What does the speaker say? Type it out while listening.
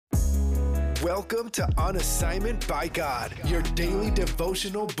Welcome to On Assignment by God, your daily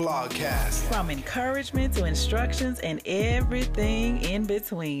devotional blogcast. From encouragement to instructions and everything in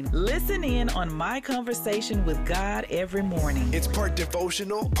between. Listen in on my conversation with God every morning. It's part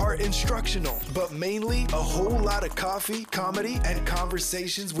devotional, part instructional, but mainly a whole lot of coffee, comedy, and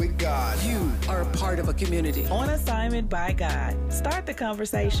conversations with God. You are a part of a community. On Assignment by God. Start the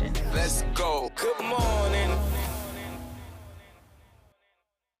conversation. Let's go. Good morning.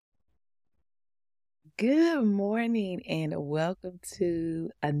 Good morning and welcome to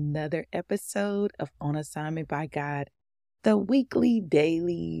another episode of On Assignment by God, the weekly,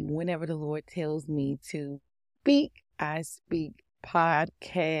 daily, whenever the Lord tells me to speak, I speak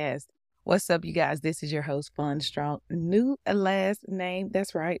podcast. What's up, you guys? This is your host, Fun Strong. New last name.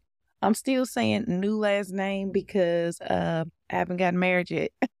 That's right. I'm still saying new last name because I haven't gotten married yet.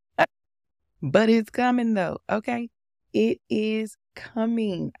 But it's coming though, okay? It is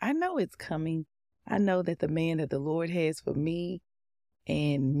coming. I know it's coming. I know that the man that the Lord has for me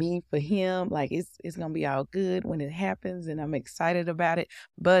and me for him, like it's going to be all good when it happens and I'm excited about it.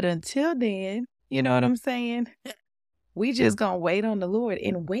 But until then, you know what I'm saying? We just going to wait on the Lord.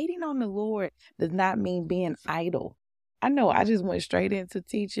 And waiting on the Lord does not mean being idle. I know I just went straight into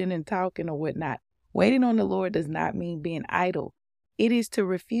teaching and talking or whatnot. Waiting on the Lord does not mean being idle. It is to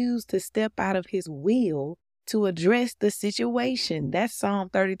refuse to step out of his will to address the situation. That's Psalm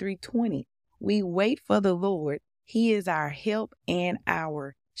 33:20. We wait for the Lord. He is our help and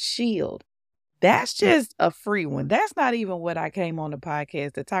our shield. That's just a free one. That's not even what I came on the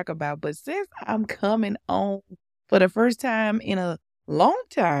podcast to talk about. But since I'm coming on for the first time in a long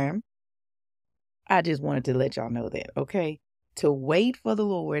time, I just wanted to let y'all know that, okay? To wait for the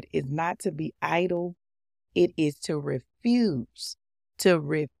Lord is not to be idle. It is to refuse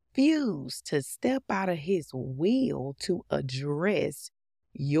to step out of his will to address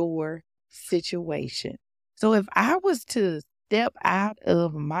your situation. So if I was to step out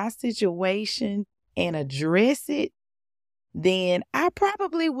of my situation and address it, then I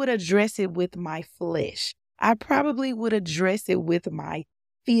probably would address it with my flesh. I probably would address it with my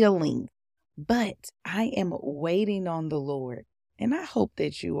feelings. But I am waiting on the Lord. And I hope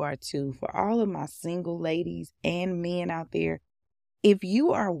that you are too. For all of my single ladies and men out there, if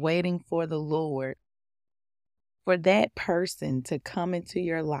you are waiting for the Lord, for that person to come into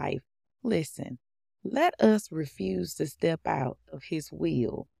your life, listen, let us refuse to step out of his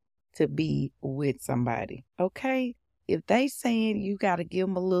will to be with somebody, okay? If they saying you got to give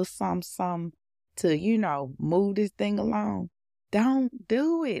them a little something to, move this thing along, don't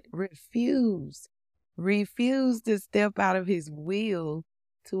do it. Refuse to step out of his will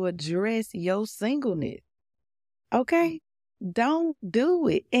to address your singleness, okay? Don't do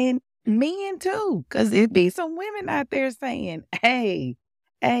it. And men too, because it be some women out there saying, hey,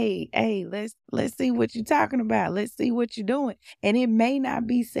 let's see what you're talking about. Let's see what you're doing. And it may not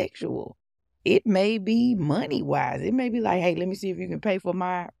be sexual. It may be money-wise. It may be like, hey, let me see if you can pay for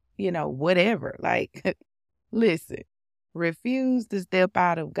my, whatever. Like, listen, refuse to step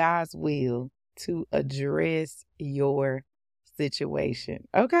out of God's will to address your situation.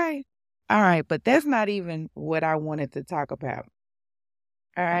 Okay? All right, but that's not even what I wanted to talk about.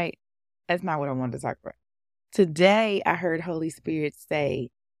 All right? That's not what I wanted to talk about. Today, I heard Holy Spirit say,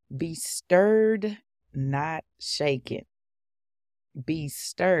 be stirred, not shaken. Be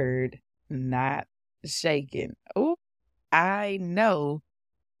stirred, not shaken. Oh, I know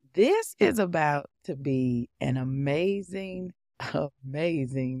this is about to be an amazing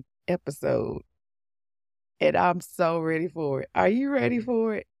episode. And I'm so ready for it. Are you ready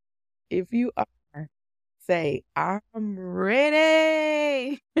for it? If you are, say, I'm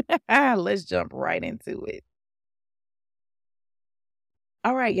ready. Let's jump right into it.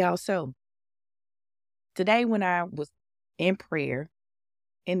 All right, y'all. So today when I was in prayer,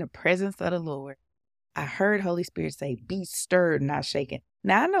 in the presence of the Lord, I heard Holy Spirit say, be stirred, not shaken.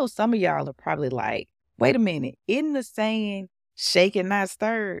 Now, I know some of y'all are probably like, wait a minute, isn't the saying shaken, not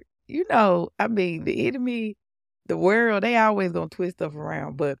stirred? The enemy, the world, they always gonna twist stuff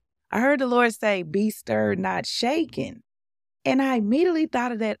around. But I heard the Lord say, be stirred, not shaken. And I immediately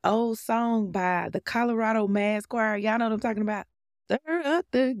thought of that old song by the Colorado Mass Choir. Y'all know what I'm talking about? Stir up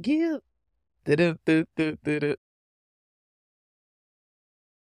the gift. Da-da-da-da-da-da.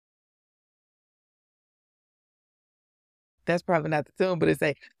 That's probably not the tune, but it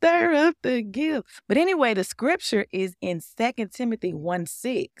say, stir up the gift. But anyway, the scripture is in 2 Timothy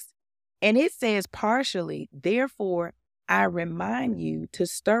 1:6. And it says partially, therefore, I remind you to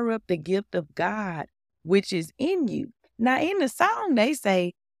stir up the gift of God, which is in you. Now, in the song, they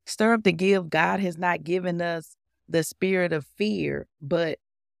say, stir up the gift. God has not given us the spirit of fear, but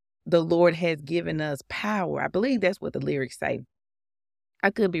the Lord has given us power. I believe that's what the lyrics say. I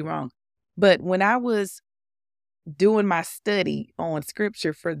could be wrong. But when I was doing my study on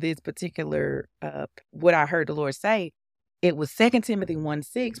scripture for this particular, what I heard the Lord say, it was 2 Timothy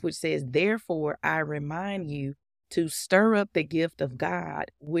 1:6, which says, therefore, I remind you to stir up the gift of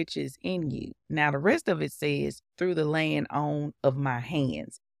God, which is in you. Now, the rest of it says, through the laying on of my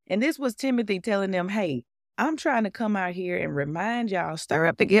hands. And this was Timothy telling them, hey, I'm trying to come out here and remind y'all, stir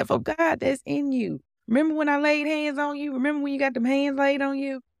up the gift of God that's in you. Remember when I laid hands on you? Remember when you got them hands laid on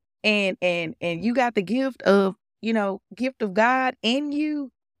you? And you got the gift of, gift of God in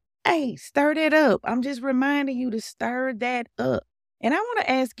you? Hey, stir that up. I'm just reminding you to stir that up. And I want to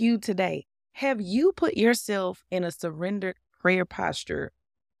ask you today, have you put yourself in a surrendered prayer posture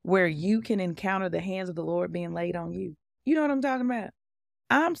where you can encounter the hands of the Lord being laid on you? You know what I'm talking about?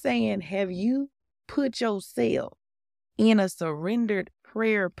 I'm saying, have you put yourself in a surrendered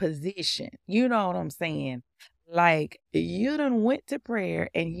prayer position? You know what I'm saying? Like you done went to prayer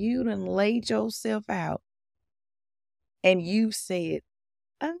and you done laid yourself out and you said,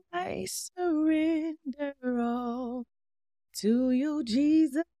 I surrender all to you,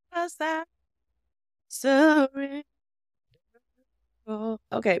 Jesus. I surrender all.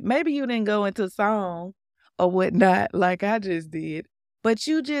 Okay, maybe you didn't go into song or whatnot like I just did, but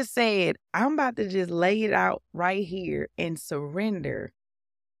you just said, I'm about to just lay it out right here and surrender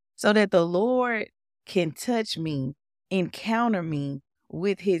so that the Lord can touch me, encounter me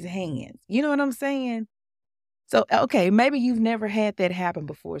with his hands. You know what I'm saying? So, okay, maybe you've never had that happen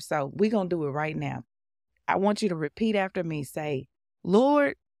before. So we're going to do it right now. I want you to repeat after me. Say,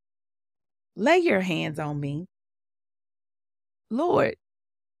 Lord, lay your hands on me. Lord,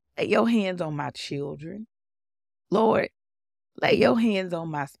 lay your hands on my children. Lord, lay your hands on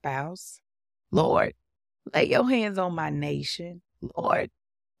my spouse. Lord, lay your hands on my nation. Lord,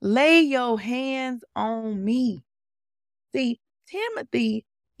 lay your hands on me. See, Timothy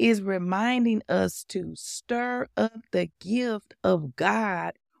is reminding us to stir up the gift of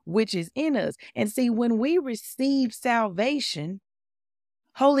God, which is in us. And see, when we received salvation,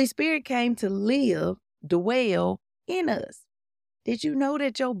 Holy Spirit came to live, dwell in us. Did you know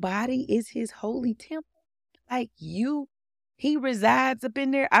that your body is his holy temple? Like he resides up in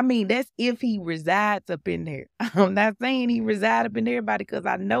there. I mean, that's if he resides up in there. I'm not saying he resides up in everybody because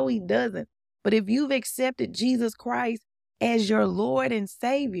I know he doesn't. But if you've accepted Jesus Christ as your Lord and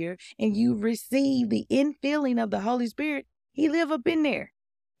Savior, and you receive the infilling of the Holy Spirit, he live up in there.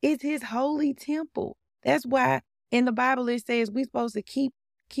 It's his holy temple. That's why in the Bible it says we're supposed to keep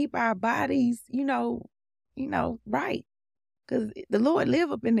our bodies, right. Because the Lord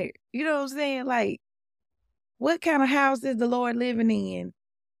live up in there. You know what I'm saying? Like, what kind of house is the Lord living in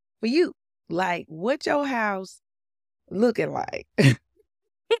for you? Like, what your house looking like?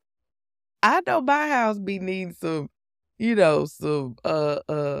 I know my house be needing some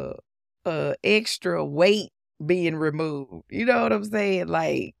extra weight being removed. You know what I'm saying?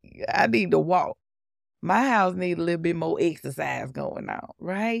 Like, I need to walk. My house need a little bit more exercise going on,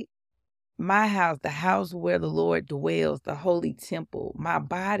 right? My house, the house where the Lord dwells, the holy temple. My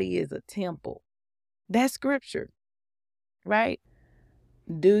body is a temple. That's scripture, right?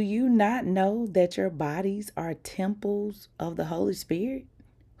 Do you not know that your bodies are temples of the Holy Spirit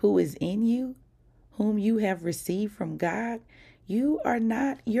who is in you, whom you have received from God? You are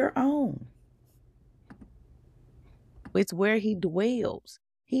not your own. It's where he dwells.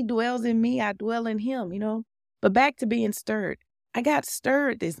 He dwells in me. I dwell in him, But back to being stirred. I got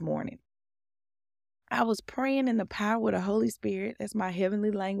stirred this morning. I was praying in the power of the Holy Spirit. That's my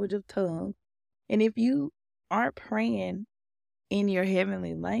heavenly language of tongue. And if you aren't praying in your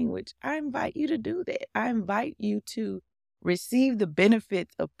heavenly language, I invite you to do that. I invite you to receive the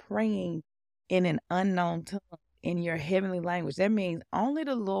benefits of praying in an unknown tongue in your heavenly language. That means only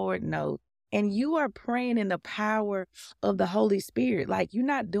the Lord knows. And you are praying in the power of the Holy Spirit. Like, you're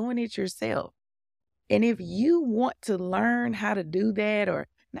not doing it yourself. And if you want to learn how to do that, or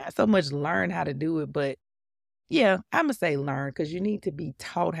not so much learn how to do it, but yeah, I'm going to say learn, because you need to be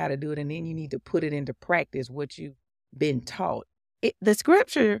taught how to do it. And then you need to put it into practice, what you've been taught. The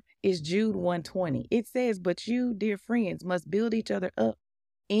scripture is Jude 1:20. It says, but you, dear friends, must build each other up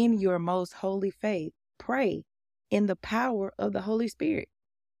in your most holy faith. Pray in the power of the Holy Spirit.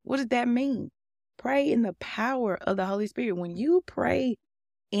 What does that mean? Pray in the power of the Holy Spirit. When you pray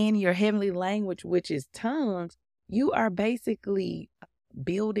in your heavenly language, which is tongues, you are basically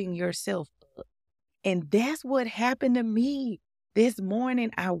building yourself up. And that's what happened to me this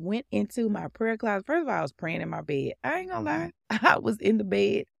morning. I went into my prayer closet. First of all, I was praying in my bed. I ain't gonna lie. I was in the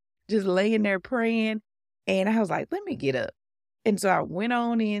bed, just laying there praying. And I was like, let me get up. And so I went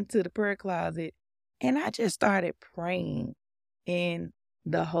on into the prayer closet and I just started praying in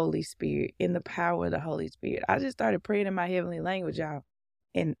the Holy Spirit, in the power of the Holy Spirit. I just started praying in my heavenly language, y'all.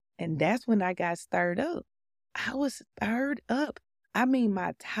 And that's when I got stirred up. I was stirred up. I mean,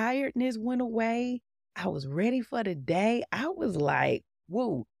 my tiredness went away. I was ready for the day. I was like,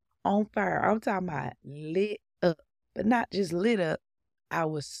 woo, on fire. I'm talking about lit up, but not just lit up. I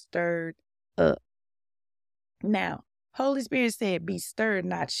was stirred up. Now, Holy Spirit said, be stirred,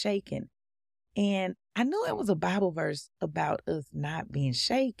 not shaken. And I knew it was a Bible verse about us not being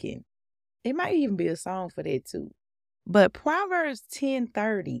shaken. It might even be a song for that too. But Proverbs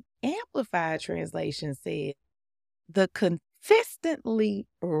 10:30, Amplified Translation said, the consistently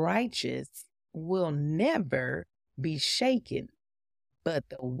righteous will never be shaken, but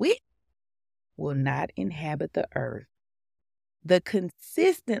the wicked will not inhabit the earth. The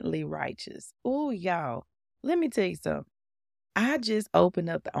consistently righteous. Oh, y'all, let me tell you something. I just opened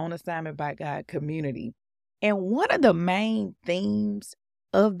up the On Assignment by God community. And one of the main themes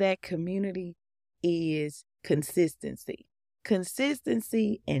of that community is consistency.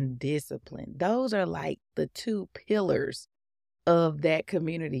 Consistency and discipline. Those are like the two pillars of that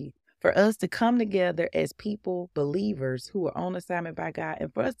community. For us to come together as people, believers who are on assignment by God,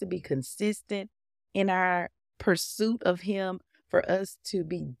 and for us to be consistent in our pursuit of Him, for us to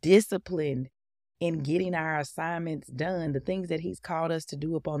be disciplined in getting our assignments done, the things that He's called us to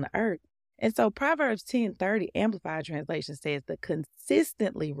do upon the earth. And so Proverbs 10:30, Amplified Translation says, the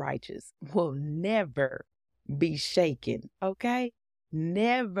consistently righteous will never be shaken. Okay?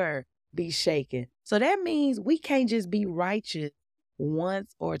 Never be shaken. So that means we can't just be righteous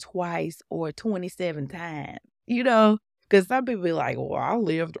once or twice or 27 times, because some people be like, well, I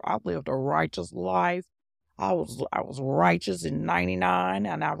lived a righteous life. I was righteous in 99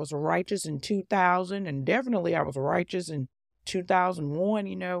 and I was righteous in 2000 and definitely I was righteous in 2001,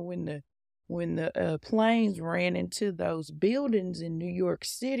 when the planes ran into those buildings in New York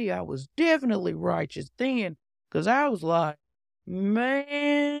City. I was definitely righteous then, because I was like,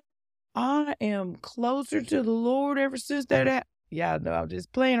 man, I am closer to the Lord ever since that. Y'all know I'm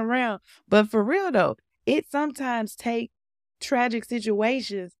just playing around. But for real though, it sometimes takes tragic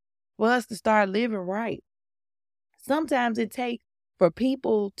situations for us to start living right. Sometimes it takes for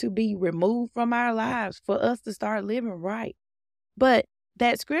people to be removed from our lives for us to start living right. But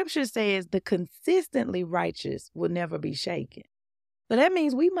that scripture says the consistently righteous will never be shaken. So that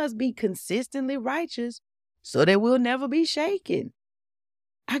means we must be consistently righteous so that we'll never be shaken.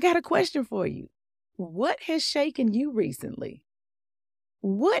 I got a question for you. What has shaken you recently?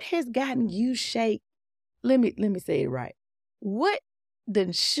 What has gotten you shake? Let me say it right. What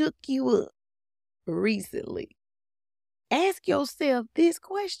done shook you up recently? Ask yourself this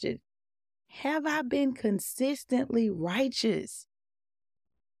question. Have I been consistently righteous?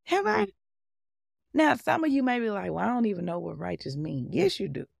 Have I? Now, some of you may be like, well, I don't even know what righteous means. Yes, you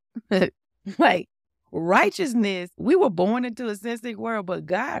do. Like, righteousness, we were born into a sin-sick world, but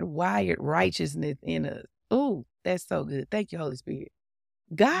God wired righteousness in us. Oh, that's so good. Thank you, Holy Spirit.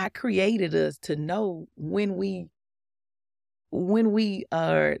 God created us to know when we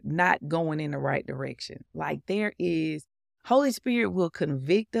are not going in the right direction. Like Holy Spirit will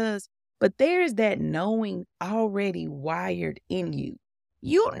convict us, but there is that knowing already wired in you.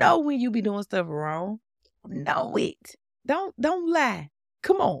 You know when you be doing stuff wrong. Know it. Don't lie.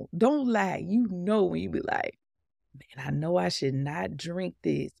 Come on, don't lie. You know when you be like, man, I know I should not drink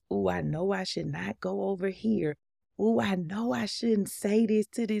this. Oh, I know I should not go over here. Oh, I know I shouldn't say this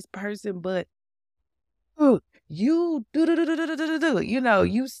to this person, but you you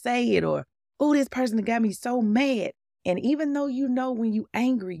say it, or, oh, this person got me so mad. And even though when you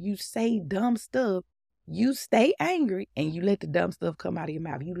angry, you say dumb stuff, you stay angry and you let the dumb stuff come out of your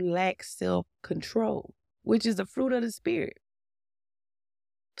mouth. You lack self-control, which is the fruit of the Spirit.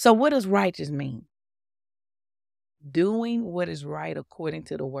 So what does righteous mean? Doing what is right according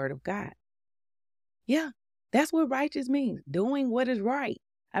to the word of God. Yeah, that's what righteous means. Doing what is right.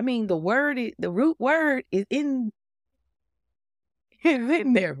 I mean, the root word is in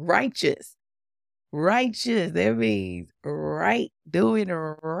there. Righteous. Righteous. That means right. Doing it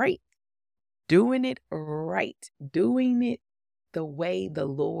right. Doing it right. Doing it the way the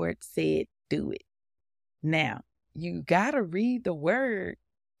Lord said do it. Now, you got to read the word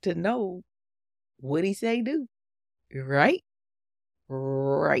to know what He say do. Right?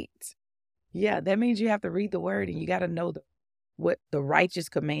 Right. Yeah, that means you have to read the word and you got to know what the righteous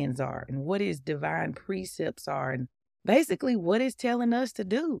commands are and what His divine precepts are and basically what it's telling us to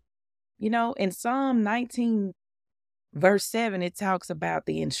do. In Psalm 19, verse 7, it talks about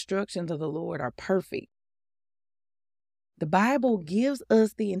the instructions of the Lord are perfect. The Bible gives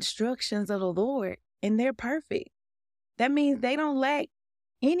us the instructions of the Lord, and they're perfect. That means they don't lack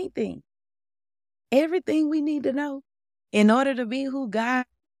anything. Everything we need to know in order to be who God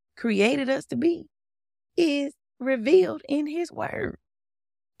created us to be is revealed in his word.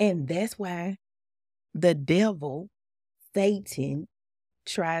 And that's why the devil, Satan,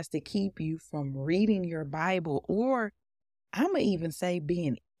 tries to keep you from reading your Bible, or I'm going to even say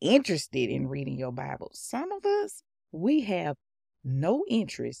being interested in reading your Bible. Some of us, we have no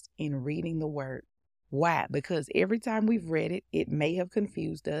interest in reading the word. Why? Because every time we've read it, it may have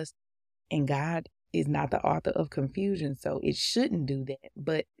confused us, and God is not the author of confusion, so it shouldn't do that.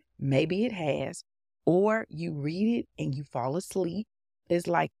 But maybe it has, or you read it and you fall asleep. It's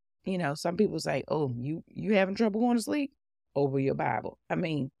like, some people say, oh, you having trouble going to sleep over your Bible. I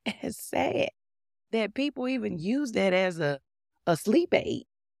mean, it's sad that people even use that as a sleep aid.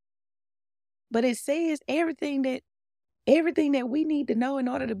 But it says everything that we need to know in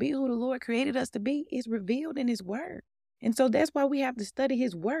order to be who the Lord created us to be is revealed in his word. And so that's why we have to study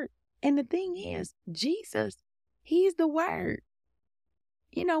his word. And the thing is, Jesus, he's the word.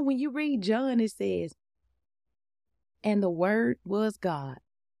 When you read John, it says, and the word was God.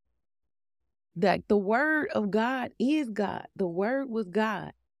 That the word of God is God. The word was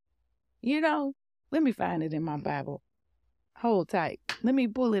God. Let me find it in my Bible. Hold tight. Let me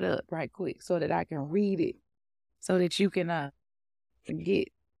pull it up right quick so that I can read it, so that you can get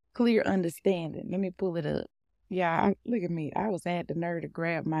clear understanding. Let me pull it up. Yeah, look at me. I had the nerve to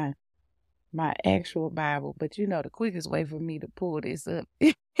grab my actual Bible, but the quickest way for me to pull this up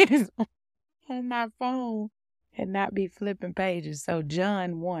is on my phone and not be flipping pages. So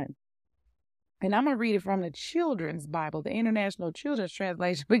John 1. And I'm going to read it from the Children's Bible, the International Children's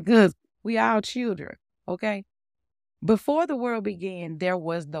Translation, because we all children, okay? Before the world began, there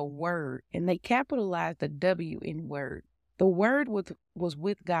was the Word, and they capitalized the W in Word. The Word was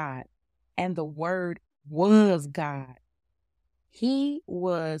with God, and the Word was God. He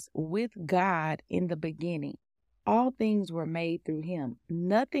was with God in the beginning. All things were made through him.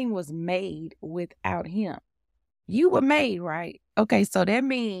 Nothing was made without him. You were made, right? Okay, so that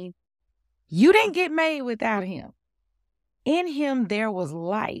means you didn't get made without him. In him there was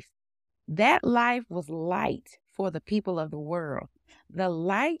life. That life was light for the people of the world. The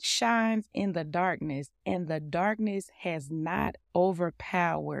light shines in the darkness, and the darkness has not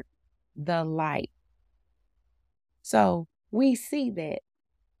overpowered the light. So we see that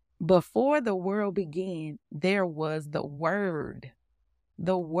before the world began, there was the Word.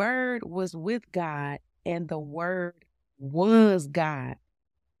 The Word was with God, and the Word was God.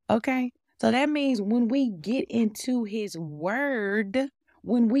 Okay? So that means when we get into his word,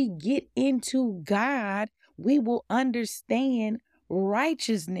 when we get into God, we will understand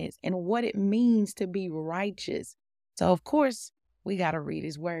righteousness and what it means to be righteous. So, of course, we got to read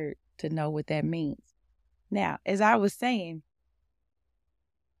his word to know what that means. Now, as I was saying,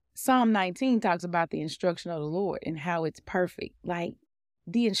 Psalm 19 talks about the instruction of the Lord and how it's perfect. Like,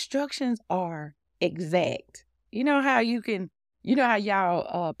 the instructions are exact. You know how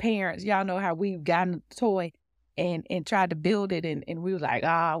y'all parents, y'all know how we've gotten a toy and tried to build it and we were like,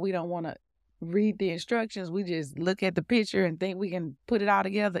 we don't want to read the instructions. We just look at the picture and think we can put it all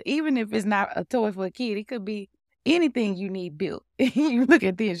together. Even if it's not a toy for a kid, it could be anything you need built. You look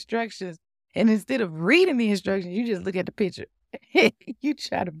at the instructions, and instead of reading the instructions, you just look at the picture. You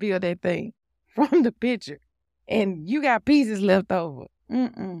try to build that thing from the picture, and you got pieces left over.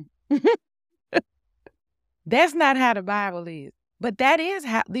 That's not how the Bible is. But that is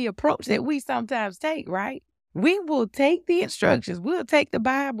how the approach that we sometimes take, right? We will take the instructions, we'll take the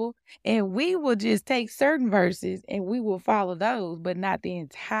Bible, and we will just take certain verses and we will follow those, but not the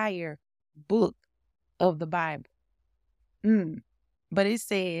entire book of the Bible. But it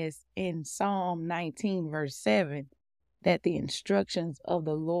says in Psalm 19, verse 7, that the instructions of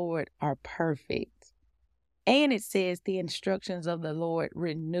the Lord are perfect. And it says the instructions of the Lord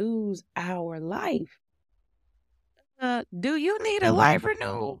renews our life. Do you need a life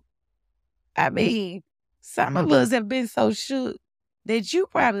renewal? I mean, some of us have been so shook that you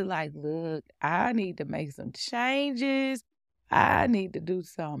probably like, look, I need to make some changes. I need to do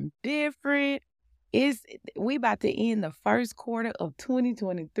something different. We about to end the first quarter of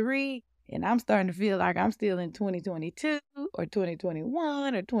 2023, and I'm starting to feel like I'm still in 2022 or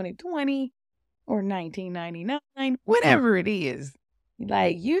 2021 or 2020 or 1999, whatever it is.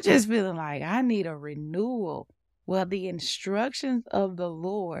 Like, you just feeling like I need a renewal. Well, the instructions of the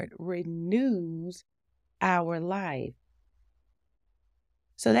Lord renews our life.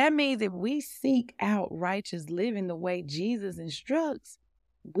 So that means if we seek out righteous living the way Jesus instructs,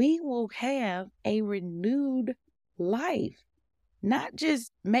 we will have a renewed life, not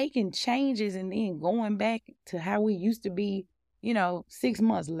just making changes and then going back to how we used to be, 6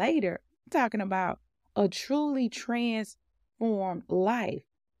 months later. I'm talking about a truly transformed life.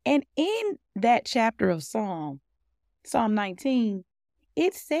 And in that chapter of Psalm 19,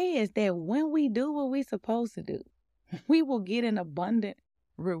 it says that when we do what we're supposed to do, we will get an abundant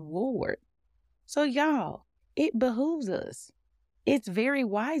reward. So y'all, it behooves us. It's very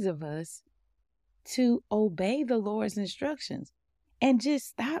wise of us to obey the Lord's instructions and just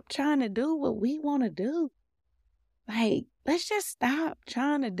stop trying to do what we want to do. Like, let's just stop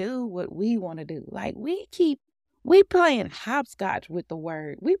trying to do what we want to do. Like, we playing hopscotch with the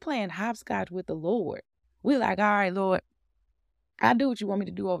word. We playing hopscotch with the Lord. We like, all right, Lord, I do what you want me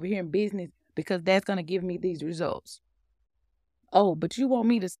to do over here in business because that's going to give me these results. Oh, but you want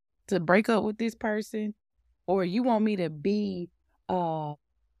me to break up with this person, or you want me to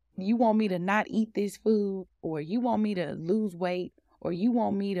you want me to not eat this food, or you want me to lose weight, or you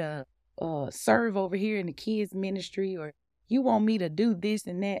want me to serve over here in the kids ministry, or you want me to do this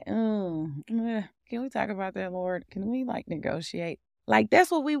and that. Can we talk about that, Lord? Can we negotiate? Like,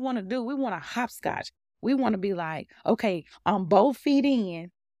 that's what we want to do. We want to hopscotch. We want to be like, okay, I'm both feet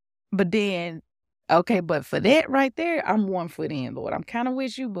in, but then, okay, but for that right there, I'm 1 foot in, Lord. I'm kind of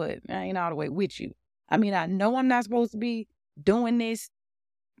with you, but I ain't all the way with you. I mean, I know I'm not supposed to be doing this,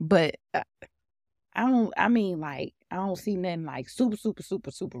 but I don't see nothing super, super,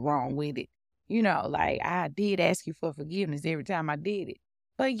 super, super wrong with it. I did ask you for forgiveness every time I did it.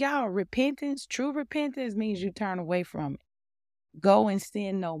 But y'all, true repentance means you turn away from it. Go and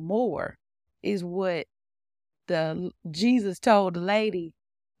sin no more is what Jesus told the lady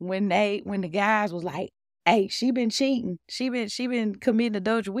when the guys was like, hey, she been cheating. She been committing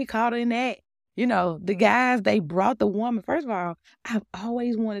adultery. We caught her in that. The guys, they brought the woman. First of all, I've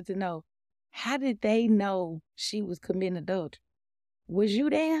always wanted to know, how did they know she was committing adultery? Was you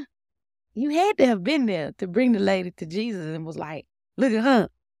there? You had to have been there to bring the lady to Jesus and was like, look at her.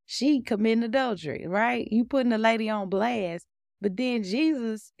 She committing adultery, right? You putting the lady on blast. But then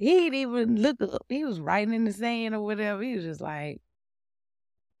Jesus, he didn't even look up. He was writing in the sand or whatever. He was just like,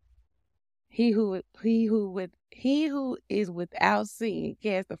 he who is without sin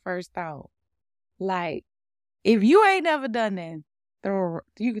cast the first stone. Like, if you ain't never done that,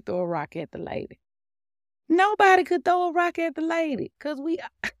 you could throw a rock at the lady. Nobody could throw a rock at the lady because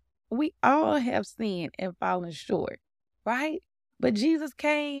we all have sinned and fallen short, right? But Jesus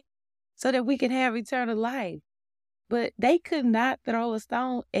came so that we can have eternal life. But they could not throw a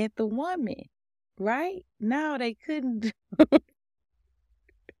stone at the woman, right? No, they couldn't.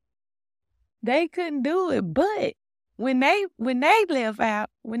 They couldn't do it. But when they left out,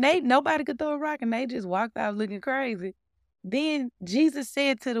 nobody could throw a rock and they just walked out looking crazy, then Jesus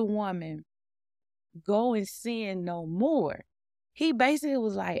said to the woman, go and sin no more. He basically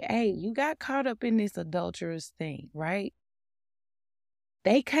was like, hey, you got caught up in this adulterous thing, right?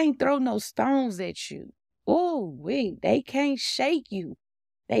 They can't throw no stones at you. Oh, they can't shake you.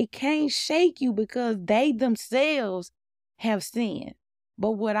 They can't shake you because they themselves have sinned.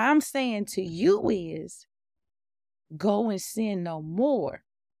 But what I'm saying to you is, go and sin no more.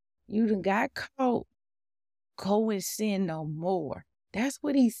 You done got caught. Go and sin no more. That's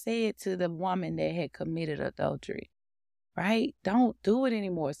what he said to the woman that had committed adultery, right? Don't do it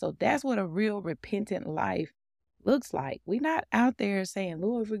anymore. So that's what a real repentant life looks like. We're not out there saying,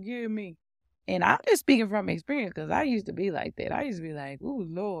 Lord, forgive me. And I'm just speaking from experience because I used to be like that. I used to be like, oh,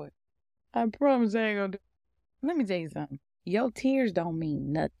 Lord, I promise I ain't going to do. Let me tell you something. Your tears don't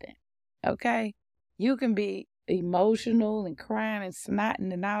mean nothing, okay? You can be emotional and crying and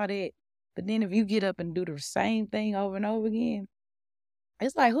snotting and all that, but then if you get up and do the same thing over and over again,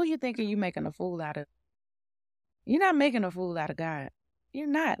 it's like, who you thinking you making a fool out of? You're not making a fool out of God. You're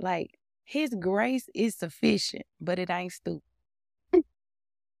not. Like, his grace is sufficient, but it ain't stupid.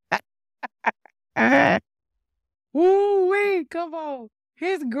 Woo-wee, come on.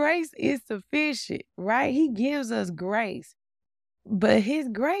 His grace is sufficient, right? He gives us grace. But his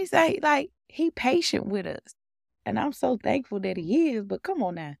grace ain't he patient with us. And I'm so thankful that he is, but come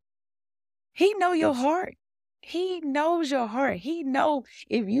on now. He know your heart. He knows your heart. He know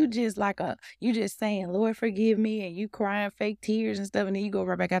if you just you just saying, Lord, forgive me, and you crying fake tears and stuff, and then you go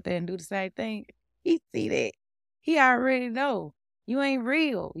right back out there and do the same thing. He see that. He already know. You ain't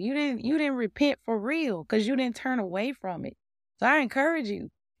real. You didn't repent for real because you didn't turn away from it. So I encourage you,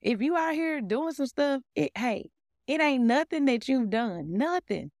 if you out here doing some stuff, it ain't nothing that you've done,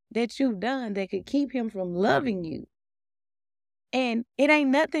 that could keep him from loving you. And it ain't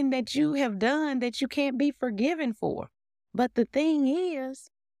nothing that you have done that you can't be forgiven for. But the thing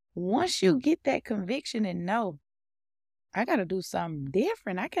is, once you get that conviction and know I got to do something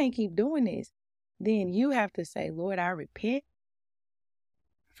different. I can't keep doing this. Then you have to say, Lord, I repent.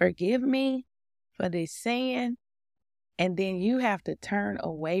 Forgive me for this sin. And then you have to turn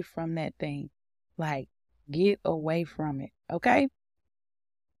away from that thing. Like, get away from it. Okay?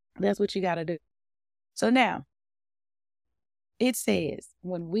 That's what you got to do. So now, it says,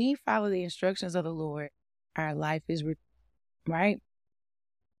 when we follow the instructions of the Lord, our life is right.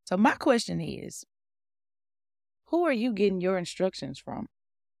 So my question is, who are you getting your instructions from?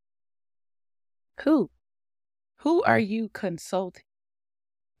 Who are you consulting?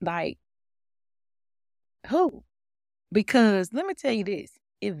 Like, who? Because let me tell you this,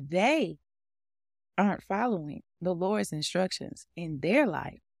 if they aren't following the Lord's instructions in their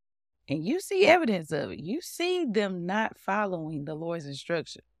life, and you see evidence of it, you see them not following the Lord's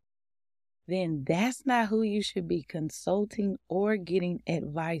instructions, then that's not who you should be consulting or getting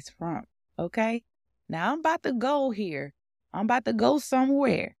advice from. Okay? Now I'm about to go here. I'm about to go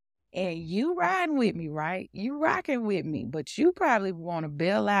somewhere. And you riding with me, right? You rocking with me, but you probably want to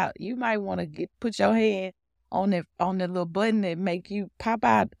bail out. You might want to put your hand on the little button that make you pop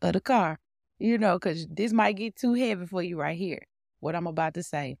out of the car, because this might get too heavy for you right here. What I'm about to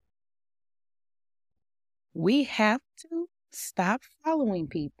say. We have to stop following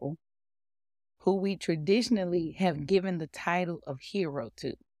people who we traditionally have given the title of hero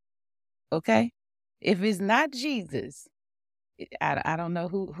to. Okay? If it's not Jesus, I don't know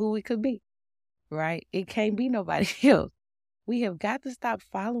who it could be, right? It can't be nobody else. We have got to stop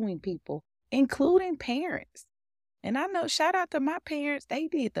following people, including parents. And I know, shout out to my parents. They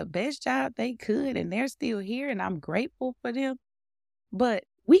did the best job they could, and they're still here, and I'm grateful for them. But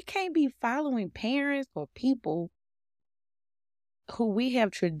we can't be following parents or people who we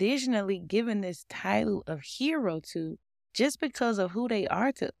have traditionally given this title of hero to just because of who they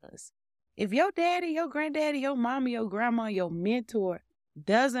are to us. If your daddy, your granddaddy, your mama, your grandma, your mentor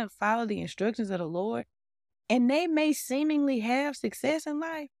doesn't follow the instructions of the Lord, and they may seemingly have success in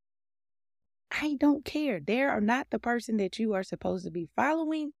life, I don't care. They are not the person that you are supposed to be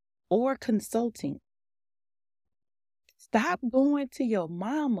following or consulting. Stop going to your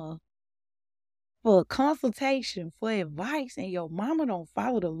mama for a consultation, for advice, and your mama don't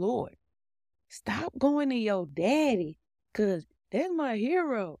follow the Lord. Stop going to your daddy, because that's my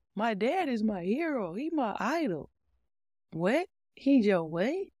hero. My dad is my hero. He my idol. What? He's your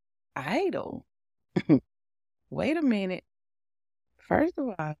what? Idol? Wait a minute. First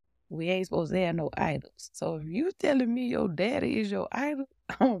of all, we ain't supposed to have no idols. So if you telling me your daddy is your idol,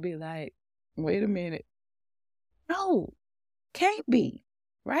 I'm going to be like, wait a minute. No, can't be.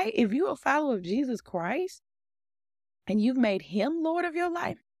 Right? If you're a follower of Jesus Christ and you've made him Lord of your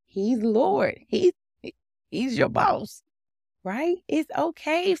life, he's Lord. He's your boss. Right? It's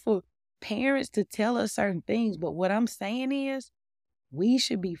okay for parents to tell us certain things, but what I'm saying is we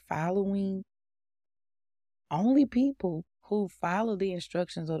should be following only people who follow the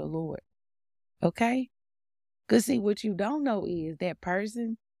instructions of the Lord. Okay? Because see, what you don't know is that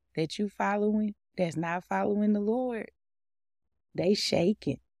person that you following that's not following the Lord, they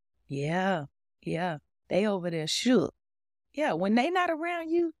shaking. Yeah. They over there shook. Yeah, when they not around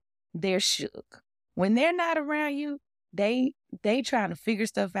you, they're shook. When they're not around you, they trying to figure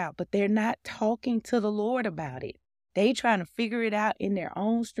stuff out, but they're not talking to the Lord about it. They trying to figure it out in their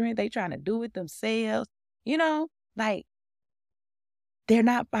own strength. They trying to do it themselves. Like they're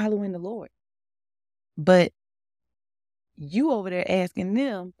not following the Lord. But you over there asking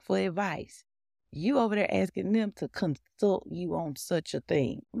them for advice. You over there asking them to consult you on such a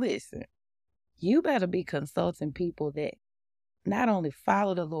thing. Listen, you better be consulting people that not only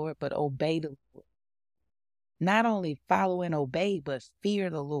follow the Lord, but obey the Lord. Not only follow and obey, but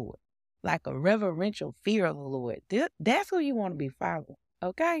fear the Lord. Like a reverential fear of the Lord. That's who you want to be following.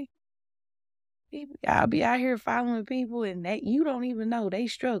 Okay? I'll be out here following people and that you don't even know they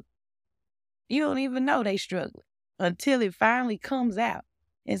struggle. You don't even know they struggle until it finally comes out.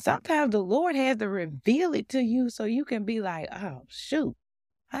 And sometimes the Lord has to reveal it to you so you can be like, oh, shoot,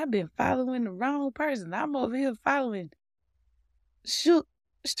 I've been following the wrong person. I'm over here following Shook.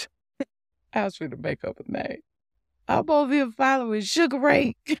 I was trying to make up a name. I'm over here following Sugar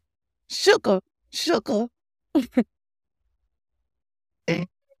Ray. Sugar.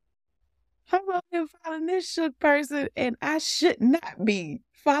 I'm over here following this shook person, and I should not be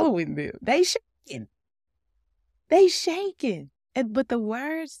following them. They shaking. But the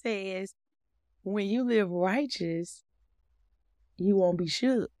word says, when you live righteous, you won't be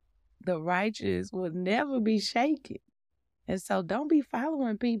shook. The righteous will never be shaken. And so don't be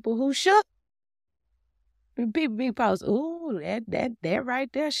following people who shook. Big post. Ooh, that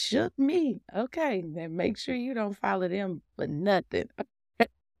right there shook me. Okay, then make sure you don't follow them for nothing.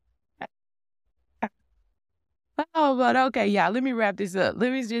 Oh, but okay, y'all, let me wrap this up.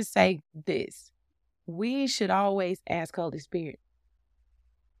 Let me just say this. We should always ask Holy Spirit,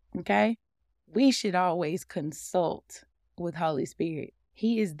 okay? We should always consult with Holy Spirit.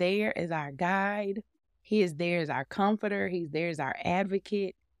 He is there as our guide. He is there as our comforter. He's there as our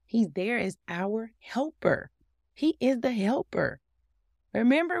advocate. He's there as our helper. He is the helper.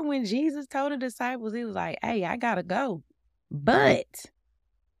 Remember when Jesus told the disciples, he was like, hey, I got to go. But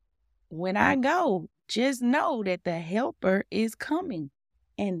when I go, just know that the helper is coming.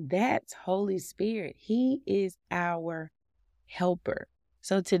 And that's Holy Spirit. He is our helper.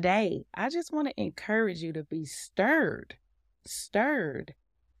 So today, I just want to encourage you to be stirred,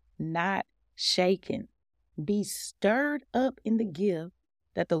 not shaken. Be stirred up in the gift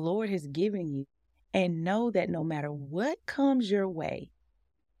that the Lord has given you, and know that no matter what comes your way,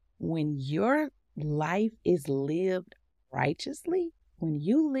 when your life is lived righteously, when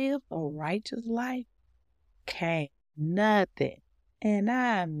you live a righteous life, can't nothing, and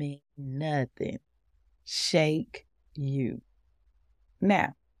I mean nothing, shake you.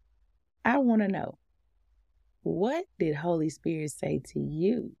 Now, I want to know, what did Holy Spirit say to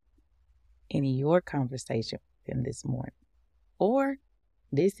you in your conversation with him this morning, or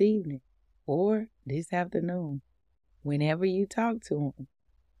this evening, or this afternoon? Whenever you talk to him,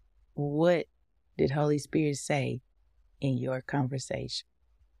 what did Holy Spirit say in your conversation?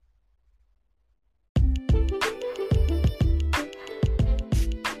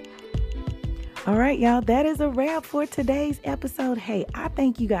 All right, y'all, that is a wrap for today's episode. Hey, I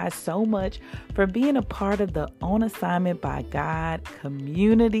thank you guys so much for being a part of the On Assignment by God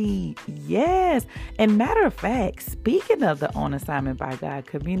community. Yes. And matter of fact, speaking of the On Assignment by God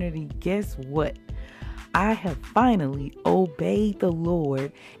community, guess what? I have finally obeyed the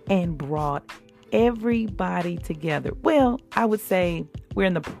Lord and brought everybody together. Well, I would say we're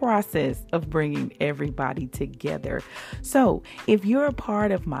in the process of bringing everybody together. So if you're a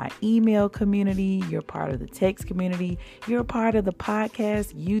part of my email community, you're part of the text community, you're a part of the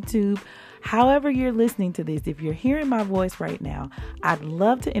podcast, YouTube, however you're listening to this, if you're hearing my voice right now, I'd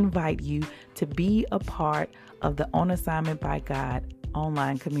love to invite you to be a part of the On Assignment by God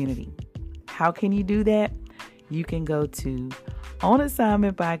online community. How can you do that? You can go to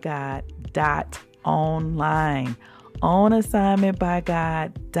onassignmentbygod.online.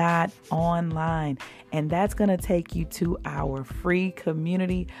 onassignmentbygod.online, and that's going to take you to our free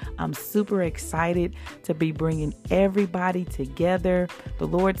community. I'm super excited to be bringing everybody together. The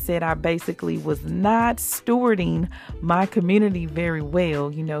Lord said I basically was not stewarding my community very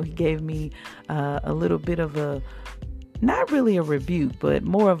well. You know, he gave me a little bit of a, not really a rebuke, but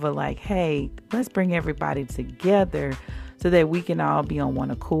more of a like, hey, let's bring everybody together so that we can all be on one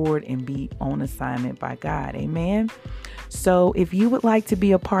accord and be on assignment by God. Amen. So if you would like to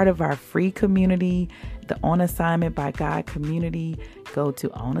be a part of our free community, the On Assignment by God community, go to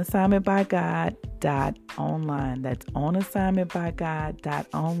onassignmentbygod.online. That's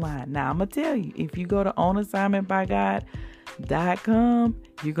onassignmentbygod.online. Now I'm going to tell you, if you go to onassignmentbygod.com,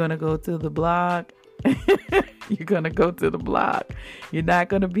 you're going to go to the blog. You're going to go to the blog. You're not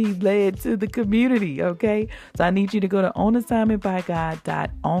going to be led to the community, okay? So I need you to go to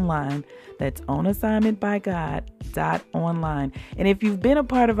onassignmentbygod.online. That's onassignmentbygod.online. And if you've been a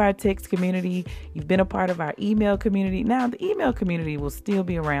part of our text community, you've been a part of our email community. Now, the email community will still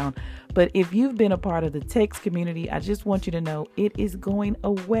be around. But if you've been a part of the text community, I just want you to know it is going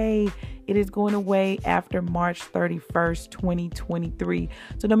away. It is going away after March 31st, 2023.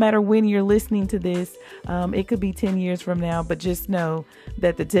 So no matter when you're listening to this, it could be 10 years from now, but just know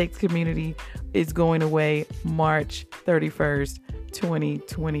that the text community is going away March 31st,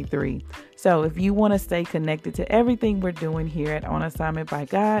 2023. So if you want to stay connected to everything we're doing here at On Assignment by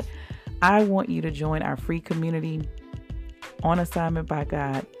God, I want you to join our free community,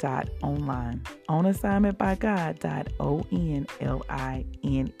 onassignmentbygod.online.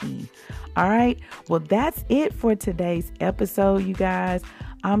 onassignmentbygod.online. All right. Well, that's it for today's episode, you guys.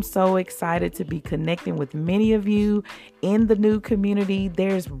 I'm so excited to be connecting with many of you in the new community.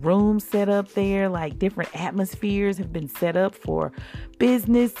 There's rooms set up there, like different atmospheres have been set up for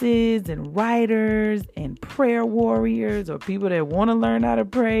businesses and writers and prayer warriors or people that want to learn how to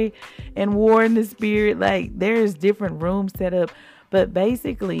pray and war in the spirit. Like there's different rooms set up, but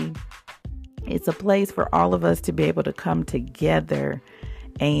basically it's a place for all of us to be able to come together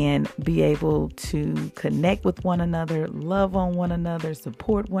and be able to connect with one another, love on one another,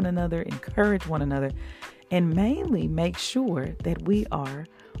 support one another, encourage one another, and mainly make sure that we are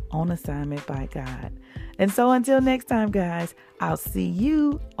on assignment by God. And so until next time, guys, I'll see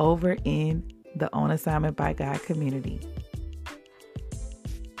you over in the On Assignment by God community.